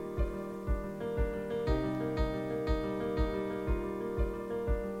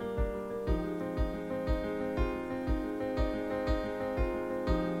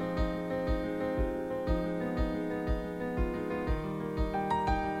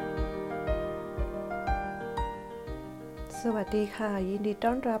สวัสดีค่ะยินดีต้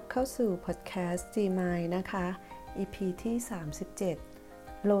อนรับเข้าสู่พอดแคสต์ G-Mind นะคะ EP ที่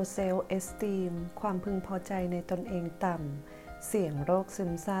 37 Low Self Esteem ความพึงพอใจในตนเองต่ำเสี่ยงโรคซึ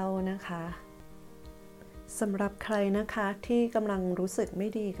มเศร้านะคะสำหรับใครนะคะที่กำลังรู้สึกไม่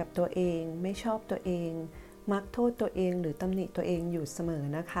ดีกับตัวเองไม่ชอบตัวเองมักโทษตัวเองหรือตำหนิตัวเองอยู่เสมอ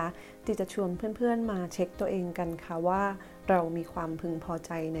นะคะที่จะชวนเพื่อนๆมาเช็คตัวเองกันค่ะว่าเรามีความพึงพอใ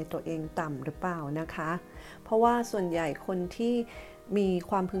จในตัวเองต่ำหรือเปล่านะคะเพราะว่าส่วนใหญ่คนที่มี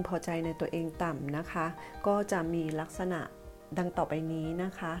ความพึงพอใจในตัวเองต่ำนะคะก็จะมีลักษณะดังต่อไปนี้น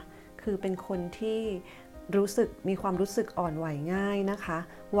ะคะคือเป็นคนที่มีความรู้สึกอ่อนไหวง่ายนะคะ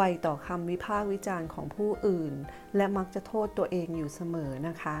ไวต่อคำวิพากษ์วิจารณ์ของผู้อื่นและมักจะโทษตัวเองอยู่เสมอน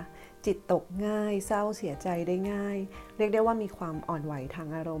ะคะจิตตกง่ายเศร้าเสียใจได้ง่ายเรียกได้ว่ามีความอ่อนไหวทาง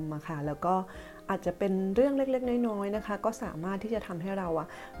อารมณ์ค่ะแล้วก็อาจจะเป็นเรื่องเล็กๆน้อยๆนะคะก็สามารถที่จะทำให้เรา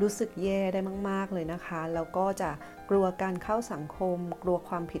รู้สึกแย่ได้มากๆเลยนะคะแล้วก็จะกลัวการเข้าสังคมกลัวค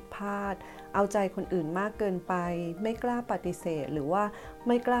วามผิดพลาดเอาใจคนอื่นมากเกินไปไม่กล้าปฏิเสธหรือว่าไ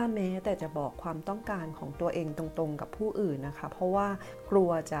ม่กล้าแม้แต่จะบอกความต้องการของตัวเองตรงๆกับผู้อื่นนะคะเพราะว่ากลั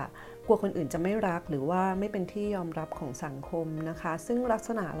วคนอื่นจะไม่รักหรือว่าไม่เป็นที่ยอมรับของสังคมนะคะซึ่งลักษ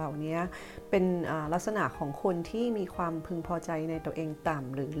ณะเหล่านี้เป็นลักษณะของคนที่มีความพึงพอใจในตัวเองต่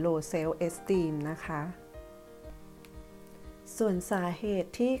ำหรือ low self esteem นะคะส่วนสาเห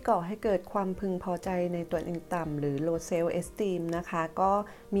ตุที่ก่อให้เกิดความพึงพอใจในตัวเองต่ำหรือ low self esteem นะคะก็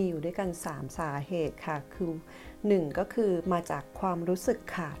มีอยู่ด้วยกัน3สาเหตุค่ะคือ1ก็คือมาจากความรู้สึก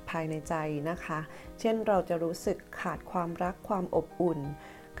ขาดภายในใจนะคะเช่นเราจะรู้สึกขาดความรักความอบอุ่น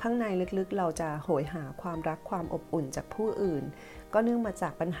ข้างในลึกๆเราจะโหยหาความรักความอบอุ่นจากผู้อื่นก็เนื่องมาจา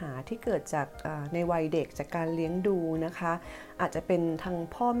กปัญหาที่เกิดจากในวัยเด็กจากการเลี้ยงดูนะคะอาจจะเป็นทาง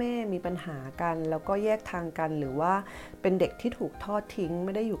พ่อแม่มีปัญหากันแล้วก็แยกทางกันหรือว่าเป็นเด็กที่ถูกทอดทิ้งไ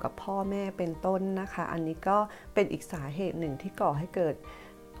ม่ได้อยู่กับพ่อแม่เป็นต้นนะคะอันนี้ก็เป็นอีกสาเหตุหนึ่งที่ก่อให้เกิด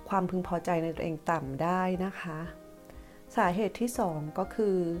ความพึงพอใจในตัวเองต่ำได้นะคะสาเหตุที่2ก็คื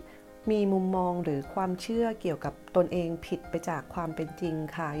อมีมุมมองหรือความเชื่อเกี่ยวกับตนเองผิดไปจากความเป็นจริง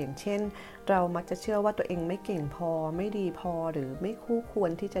ค่ะอย่างเช่นเรามักจะเชื่อว่าตัวเองไม่เก่งพอไม่ดีพอหรือไม่คู่คว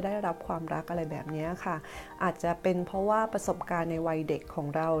รที่จะได้รับความรักอะไรแบบนี้ค่ะอาจจะเป็นเพราะว่าประสบการณ์ในวัยเด็กของ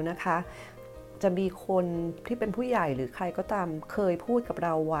เรานะคะจะมีคนที่เป็นผู้ใหญ่หรือใครก็ตามเคยพูดกับเร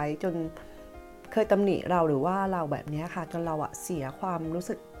าไว้จนเคยตำหนิเราหรือว่าเราแบบนี้ค่ะจนเราเสียความรู้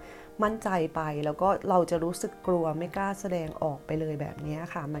สึกมั่นใจไปแล้วก็เราจะรู้สึกกลัวไม่กล้าแสดงออกไปเลยแบบนี้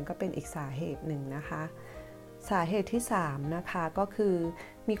ค่ะมันก็เป็นอีกสาเหตุหนึ่งนะคะสาเหตุที่3นะคะก็คือ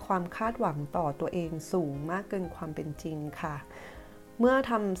มีความคาดหวังต่อตัวเองสูงมากเกินความเป็นจริงค่ะเมื่อ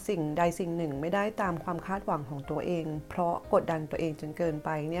ทำสิ่งใดสิ่งหนึ่งไม่ได้ตามความคาดหวังของตัวเองเพราะกดดันตัวเองจนเกินไป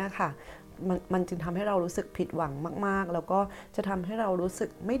เนี่ยค่ะมันจึงทำให้เรารู้สึกผิดหวังมากๆแล้วก็จะทำให้เรารู้สึก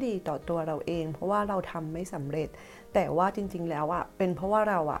ไม่ดีต่อตัวเราเองเพราะว่าเราทำไม่สำเร็จแต่ว่าจริงๆแล้วเป็นเพราะว่า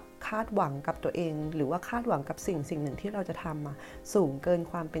เราคาดหวังกับตัวเองหรือว่าคาดหวังกับสิ่งหนึ่งที่เราจะทำสูงเกิน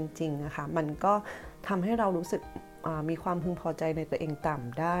ความเป็นจริงนะคะมันก็ทำให้เรารู้สึกมีความพึงพอใจในตัวเองต่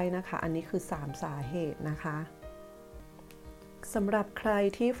ำได้นะคะอันนี้คือ3สาเหตุนะคะสำหรับใคร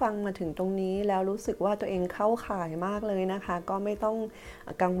ที่ฟังมาถึงตรงนี้แล้วรู้สึกว่าตัวเองเข้าข่ายมากเลยนะคะก็ไม่ต้อง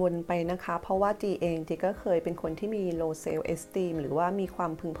กังวลไปนะคะเพราะว่าจีเองจีก็เคยเป็นคนที่มี low self esteem หรือว่ามีควา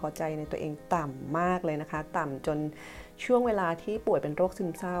มพึงพอใจในตัวเองต่ำมากเลยนะคะต่ำจนช่วงเวลาที่ป่วยเป็นโรคซึ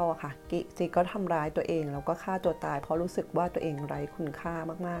มเศร้าค่ะจีก็ทำร้ายตัวเองแล้วก็ฆ่าตัวตายเพราะรู้สึกว่าตัวเองไร้คุณค่า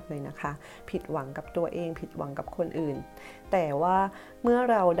มากๆเลยนะคะผิดหวังกับตัวเองผิดหวังกับคนอื่นแต่ว่าเมื่อ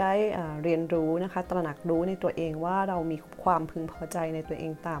เราได้เรียนรู้นะคะตระหนักรู้ในตัวเองว่าเรามีความพึงพอใจในตัวเอ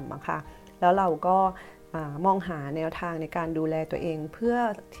งต่ำค่ะแล้วเราก็มองหาแนวทางในการดูแลตัวเองเพื่อ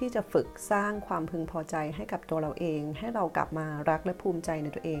ที่จะฝึกสร้างความพึงพอใจให้กับตัวเราเองให้เรากลับมารักและภูมิใจใน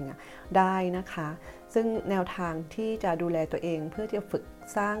ตัวเองได้นะคะซึ่งแนวทางที่จะดูแลตัวเองเพื่อจะฝึก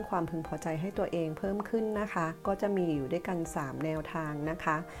สร้างความพึงพอใจให้ตัวเองเพิ่มขึ้นนะคะก็จะมีอยู่ด้วยกัน3แนวทางนะค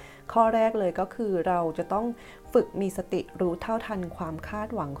ะข้อแรกเลยก็คือเราจะต้องฝึกมีสติรู้เท่าทันความคาด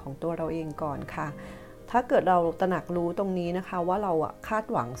หวังของตัวเราเองก่อนค่ะถ้าเกิดเราตระหนักรู้ตรงนี้นะคะว่าเราคาด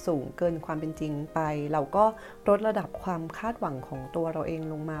หวังสูงเกินความเป็นจริงไปเราก็ลดระดับความคาดหวังของตัวเราเอง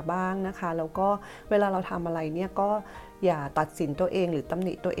ลงมาบ้างนะคะแล้วก็เวลาเราทำอะไรเนี่ยก็อย่าตัดสินตัวเองหรือตำห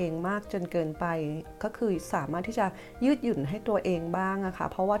นิตัวเองมากจนเกินไปก็คือสามารถที่จะยืดหยุ่นให้ตัวเองบ้างนะคะ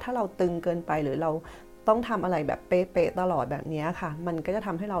เพราะว่าถ้าเราตึงเกินไปหรือเราต้องทำอะไรแบบเป๊ะๆตลอดแบบนี้ค่ะมันก็จะท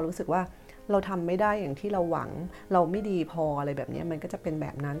ำให้เรารู้สึกว่าเราทำไม่ได้อย่างที่เราหวังเราไม่ดีพออะไรแบบนี้มันก็จะเป็นแบ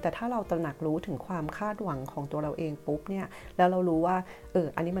บนั้นแต่ถ้าเราตระหนักรู้ถึงความคาดหวังของตัวเราเองปุ๊บเนี่ยแล้วเรารู้ว่า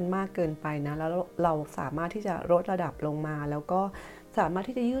อันนี้มันมากเกินไปนะแล้วเราสามารถที่จะลดระดับลงมาแล้วก็สามารถ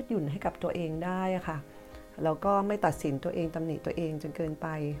ที่จะยืดหยุ่นให้กับตัวเองได้ค่ะ แล้วก็ไม่ตัดสินตัวเองตำหนิตัวเองจนเกินไป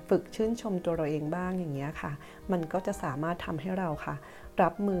ฝึกชื่นชมตัวเราเองบ้างอย่างเงี้ยค่ะมันก็จะสามารถทำให้เราค่ะรั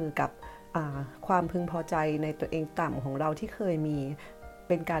บมือกับความพึงพอใจในตัวเองต่ำของเราที่เคยมีเ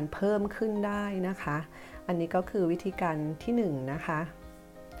ป็นการเพิ่มขึ้นได้นะคะอันนี้ก็คือวิธีการที่1นะคะ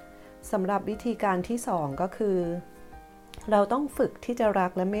สำหรับวิธีการที่2ก็คือเราต้องฝึกที่จะรั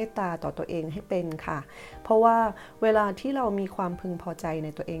กและเมตตาต่อตัวเองให้เป็นค่ะเพราะว่าเวลาที่เรามีความพึงพอใจใน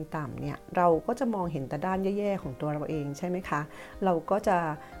ตัวเองต่ำเนี่ยเราก็จะมองเห็นแต่ด้านแย่ๆของตัวเราเองใช่ไหมคะเราก็จะ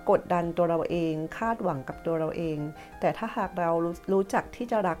กดดันตัวเราเองคาดหวังกับตัวเราเองแต่ถ้าหากเรารู้จักที่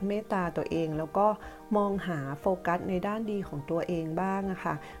จะรักเมตตาตัวเองแล้วก็มองหาโฟกัสในด้านดีของตัวเองบ้างอะ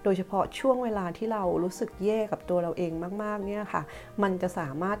ค่ะโดยเฉพาะช่วงเวลาที่เรารู้สึกแย่กับตัวเราเองมากๆเนี่ยค่ะมันจะสา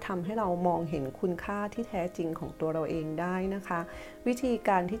มารถทำให้เรามองเห็นคุณค่าที่แท้จริงของตัวเราเองได้นะคะวิธีก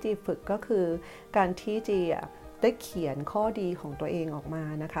ารที่จีฝึกก็คือการที่จีได้เขียนข้อดีของตัวเองออกมา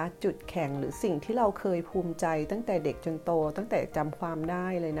นะคะจุดแข็งหรือสิ่งที่เราเคยภูมิใจตั้งแต่เด็กจนโตตั้งแต่จำความได้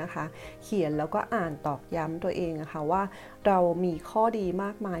เลยนะคะเขียนแล้วก็อ่านตอกย้ำตัวเองนะคะว่าเรามีข้อดีม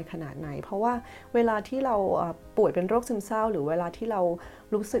ากมายขนาดไหนเพราะว่าเวลาที่เราป่วยเป็นโรคซึมเศร้าหรือเวลาที่เรา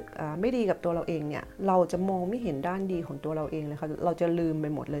รู้สึกไม่ดีกับตัวเราเองเนี่ยเราจะมองไม่เห็นด้านดีของตัวเราเองเลยค่ะเราจะลืมไป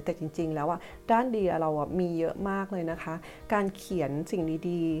หมดเลยแต่จริงๆแล้วด้านดีเรามีเยอะมากเลยนะคะการเขียนสิ่ง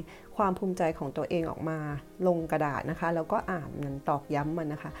ดีๆความภูมิใจของตัวเองออกมาลงกระดาษนะคะแล้วก็อ่านมันตอกย้ำมัน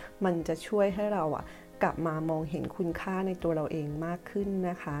นะคะมันจะช่วยให้เรากลับมามองเห็นคุณค่าในตัวเราเองมากขึ้น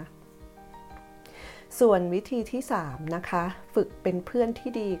นะคะส่วนวิธีที่3นะคะฝึกเป็นเพื่อนที่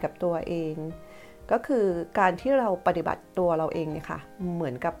ดีกับตัวเองก็คือการที่เราปฏิบัติตัวเราเองเนี่ยค่ะเหมื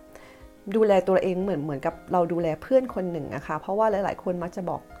อนกับดูแลตัวเองเหมือนกับเราดูแลเพื่อนคนหนึ่งนะคะเพราะว่าหลายๆคนมัก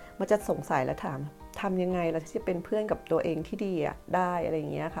จะสงสัยและถามทำยังไงเราที่จะเป็นเพื่อนกับตัวเองที่ดีได้อะไรอย่า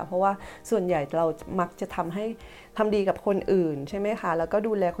งเงี้ยค่ะเพราะว่าส่วนใหญ่เรามักจะทำดีกับคนอื่นใช่ไหมคะแล้วก็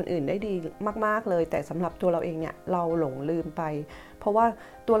ดูแลคนอื่นได้ดีมากๆเลยแต่สำหรับตัวเราเองเนี่ยเราหลงลืมไปเพราะว่า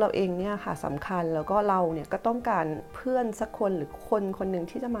ตัวเราเองเนี่ยค่ะสำคัญแล้วก็เราเนี่ยก็ต้องการเพื่อนสักคนหรือคนคนหนึ่ง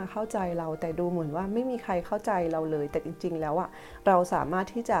ที่จะมาเข้าใจเราแต่ดูเหมือนว่าไม่มีใครเข้าใจเราเลยแต่จริงๆแล้วเราสามารถ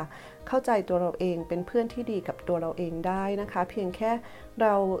ที่จะเข้าใจตัวเราเองเป็นเพื่อนที่ดีกับตัวเราเองได้นะคะเพียงแค่เร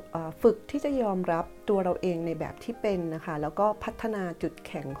าฝึกที่จะยอมรับตัวเราเองในแบบที่เป็นนะคะแล้วก็พัฒนาจุดแ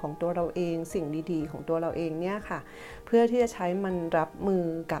ข็งของตัวเราเองสิ่งดีๆของตัวเราเองเนี่ยค่ะเพื่อที่จะใช้มันรับมือ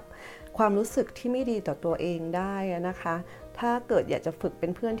กับความรู้สึกที่ไม่ดีต่อตัวเองได้นะคะถ้าเกิดอยากจะฝึกเป็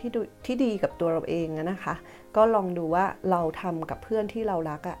นเพื่อนที่ดีกับตัวเราเองนะคะก็ลองดูว่าเราทำกับเพื่อนที่เรา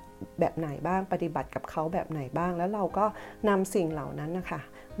รักแบบไหนบ้างปฏิบัติกับเขาแบบไหนบ้างแล้วเราก็นำสิ่งเหล่านั้นนะคะ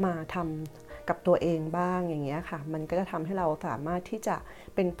มาทำกับตัวเองบ้างอย่างเงี้ยค่ะมันก็จะทำให้เราสามารถที่จะ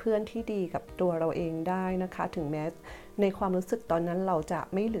เป็นเพื่อนที่ดีกับตัวเราเองได้นะคะถึงแม้ในความรู้สึกตอนนั้นเราจะ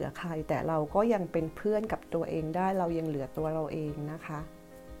ไม่เหลือใครแต่เราก็ยังเป็นเพื่อนกับตัวเองได้เรายังเหลือตัวเราเองนะคะ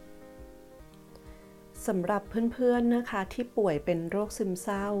สำหรับเพื่อนๆนะคะที่ป่วยเป็นโรคซึมเศ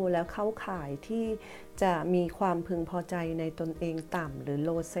ร้าแล้วเข้าข่ายที่จะมีความพึงพอใจในตนเองต่ำหรือ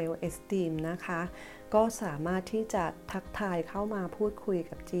low self esteem นะคะก็สามารถที่จะทักทายเข้ามาพูดคุย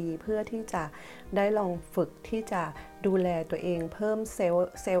กับจีเพื่อที่จะได้ลองฝึกที่จะดูแลตัวเองเพิ่มเซล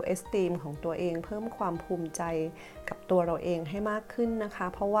ล์เอสตีมของตัวเองเพิ่มความภูมิใจกับตัวเราเองให้มากขึ้นนะคะ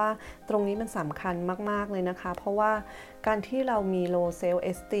เพราะว่าตรงนี้มันสำคัญมากๆเลยนะคะเพราะว่าการที่เรามี low self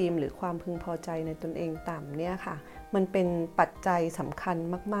esteem หรือความพึงพอใจในตนเองต่ำเนี่ยค่ะมันเป็นปัจจัยสำคัญ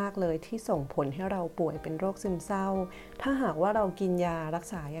มากๆเลยที่ส่งผลให้เราป่วยเป็นโรคซึมเศร้าถ้าหากว่าเรากินยารัก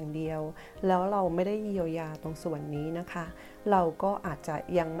ษาอย่างเดียวแล้วเราไม่ได้เยียวยาตรงส่วนนี้นะคะเราก็อาจจะ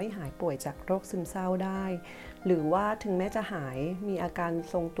ยังไม่หายป่วยจากโรคซึมเศร้าได้หรือว่าถึงแม้จะหายมีอาการ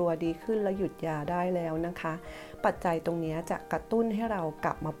ทรงตัวดีขึ้นและหยุดยาได้แล้วนะคะปัจจัยตรงนี้จะกระตุ้นให้เราก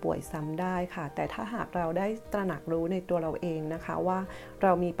ลับมาป่วยซ้ำได้ค่ะแต่ถ้าหากเราได้ตระหนักรู้ในตัวเราเองนะคะว่าเร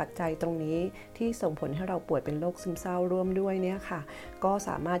ามีปัจจัยตรงนี้ที่ส่งผลให้เราป่วยเป็นโรคซึมเศร้าร่วมด้วยเนี่ยค่ะก็ส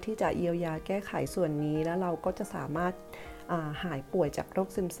ามารถที่จะเยียวยาแก้ไขส่วนนี้แล้วเราก็จะสามารถหายป่วยจากโรค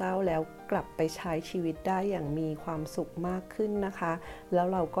ซึมเศร้าแล้วกลับไปใช้ชีวิตได้อย่างมีความสุขมากขึ้นนะคะแล้ว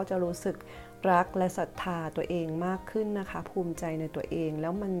เราก็จะรู้สึกรักและศรัทธาตัวเองมากขึ้นนะคะภูมิใจในตัวเองแล้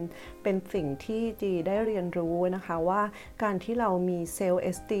วมันเป็นสิ่งที่จีได้เรียนรู้นะคะว่าการที่เรามีเซลล์เอ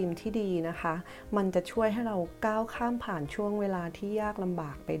สตีมที่ดีนะคะมันจะช่วยให้เราก้าวข้ามผ่านช่วงเวลาที่ยากลำบ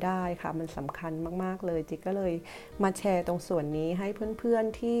ากไปได้ค่ะมันสำคัญมากๆเลยจีก็เลยมาแชร์ตรงส่วนนี้ให้เพื่อน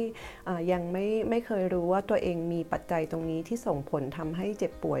ๆที่ยังไม่เคยรู้ว่าตัวเองมีปัจจัยตรงนี้ที่ส่งผลทำให้เจ็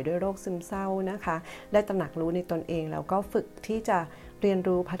บป่วยด้วยโรคซึมเศร้านะคะได้ตระหนักรู้ในตนเองแล้วก็ฝึกที่จะ เรียน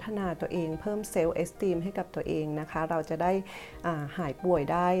รู้พัฒนาตัวเองเพิ่มเซลล์เอสติมให้กับตัวเองนะคะเราจะได้หายป่วย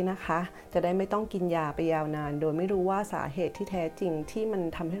ได้นะคะจะได้ไม่ต้องกินยาไปยาวนานโดยไม่รู้ว่าสาเหตุที่แท้จริงที่มัน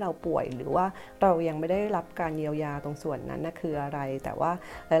ทำให้เราป่วยหรือว่าเรายังไม่ได้รับการเยียวยาตรงส่วนนั้นนะคืออะไรแต่ว่า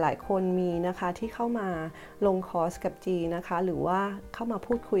หลายๆคนมีนะคะที่เข้ามาลงคอร์สกับจีนะคะหรือว่าเข้ามา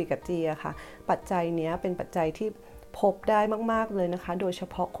พูดคุยกับจีอะค่ะปัจจัยนี้เป็นปัจจัยที่พบได้มากๆเลยนะคะโดยเฉ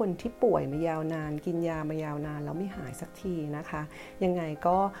พาะคนที่ป่วยมายาวนานกินยามายาวนานแล้วไม่หายสักทีนะคะยังไง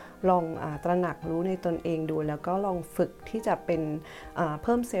ก็ลองตระหนักรู้ในตนเองดูแล้วก็ลองฝึกที่จะเป็นเ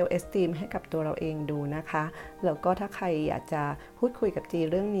พิ่มเซลล์เอสติมให้กับตัวเราเองดูนะคะแล้วก็ถ้าใครอยากจะพูดคุยกับจี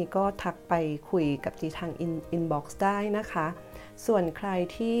เรื่องนี้ก็ทักไปคุยกับจีทางอินบ็อกซ์ได้นะคะส่วนใคร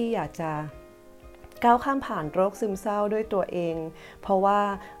ที่อยากจะก้าวข้ามผ่านโรคซึมเศร้าด้วยตัวเองเพราะว่า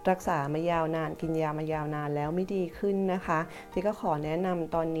รักษามายาวนานกินยามายาวนานแล้วไม่ดีขึ้นนะคะจีก็ขอแนะน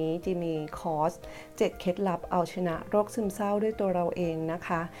ำตอนนี้จีมีคอร์ส7เคล็ดลับเอาชนะโรคซึมเศร้าด้วยตัวเราเองนะค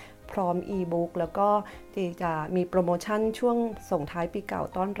ะพร้อมอีบุ๊กแล้วก็จีจะมีโปรโมชั่นช่วงส่งท้ายปีเก่า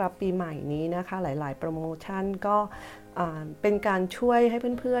ต้อนรับปีใหม่นี้นะคะหลายๆโปรโมชั่นก็เป็นการช่วยให้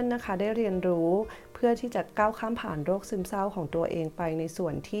เพื่อนๆนะคะได้เรียนรู้เพื่อที่จะก้าวข้ามผ่านโรคซึมเศร้าของตัวเองไปในส่ว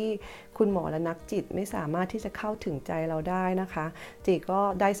นที่คุณหมอและนักจิตไม่สามารถที่จะเข้าถึงใจเราได้นะคะจีก็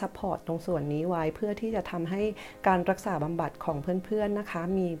ได้ซัพพอร์ตตรงส่วนนี้ไว้เพื่อที่จะทำให้การรักษาบำบัดของเพื่อนๆนะคะ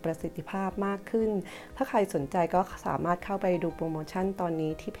มีประสิทธิภาพมากขึ้นถ้าใครสนใจก็สามารถเข้าไปดูโปรโมชั่นตอน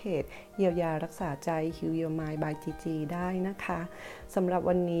นี้ที่เพจเยียวยารักษาใจ Heal Your Mind by GG ได้นะคะสำหรับ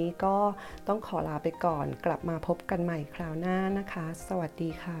วันนี้ก็ต้องขอลาไปก่อนกลับมาพบกันใหม่คราวหน้านะคะสวัส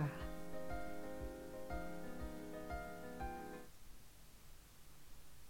ดีค่ะ